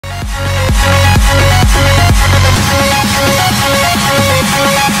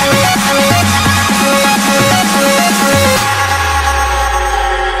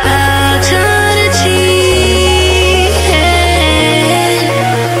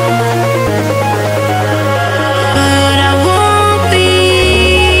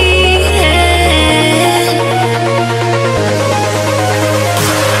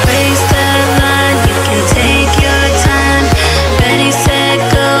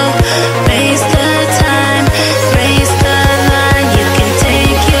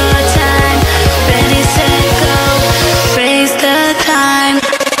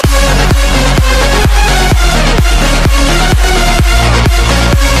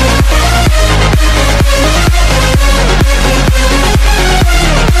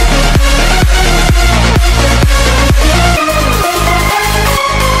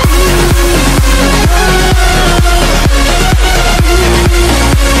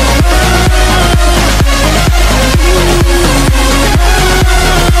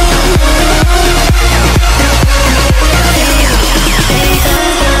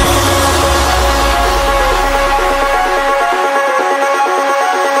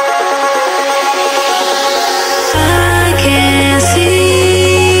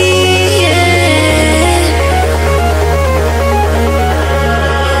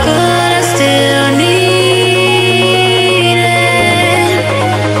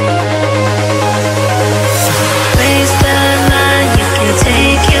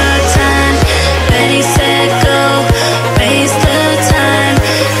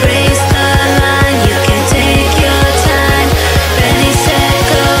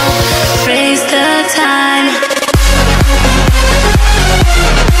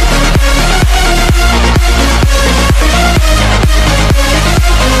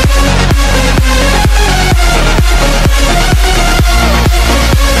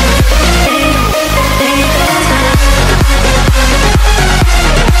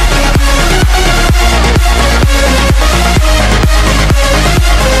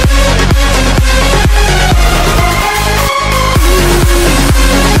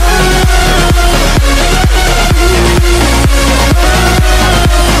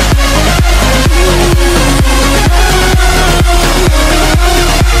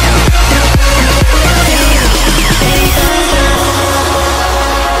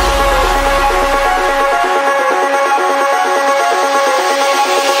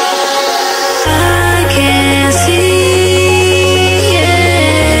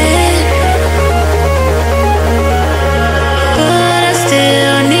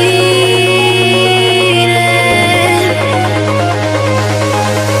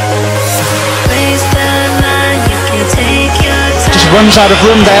runs out of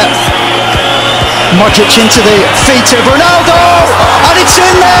room there. Modric into the feet of Ronaldo, and it's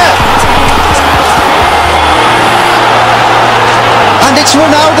in there! And it's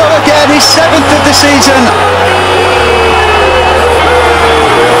Ronaldo again, his 7th of the season.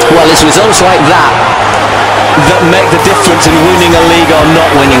 Well, it's results like that that make the difference in winning a league or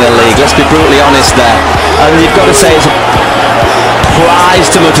not winning a league. Let's be brutally honest there. And you've got to say it's a prize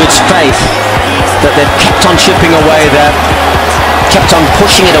to Madrid's faith that they've kept on chipping away there, kept on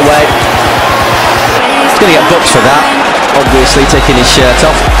pushing it away. He's going to get booked for that, obviously, taking his shirt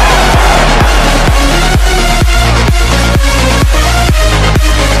off.